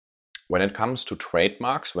when it comes to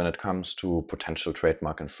trademarks, when it comes to potential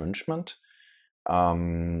trademark infringement,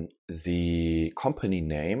 the company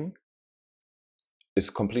name is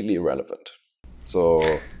completely irrelevant.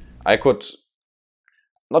 So I could,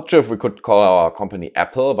 not sure if we could call our company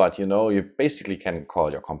Apple, but you basically can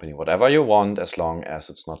call your company whatever you want as long as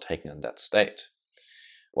it's not taken in that state.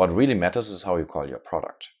 What really matters is how you call your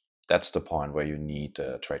product. That's the point where you need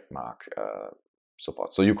trademark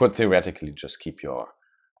support. So you could theoretically just keep your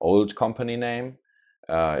old company name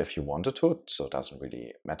if you wanted to, so it doesn't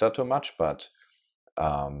really matter too much, but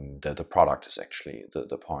the product is actually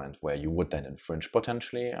the point where you would then infringe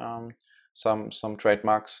potentially some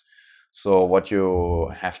trademarks. So what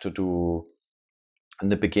you have to do in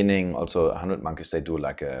the beginning, also 100 Monkeys, they do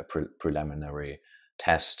like a preliminary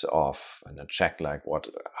test of and a check like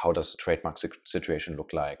how does the trademark situation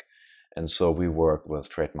look like. And so we work with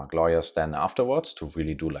trademark lawyers then afterwards to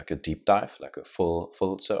really do like a deep dive, like a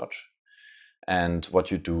full search. And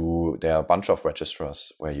what you do, there are a bunch of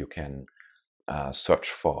registrars where you can search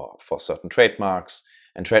for certain trademarks,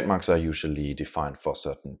 and trademarks are usually defined for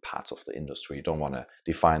certain parts of the industry. You don't want to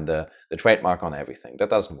define the trademark on everything. That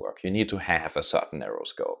doesn't work. You need to have a certain narrow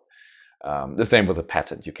scope. The same with a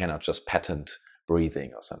patent. You cannot just patent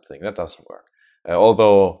breathing or something. That doesn't work.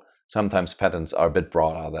 Although sometimes patents are a bit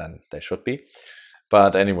broader than they should be.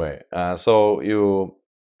 But anyway, so you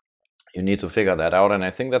need to figure that out, and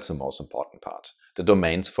I think that's the most important part. The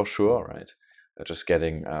domains for sure, right? Just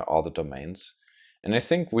getting all the domains. And I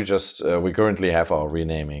think we currently have our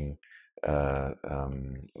renaming,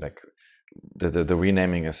 like the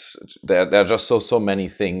renaming is, there are just so many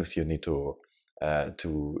things you need to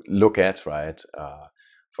look at, right?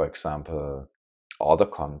 For example, all the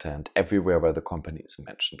content, everywhere where the company is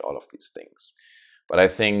mentioned, all of these things. But I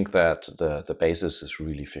think that the basis is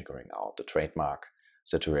really figuring out the trademark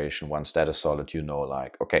situation. Once that is solid,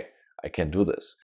 like, okay, I can do this.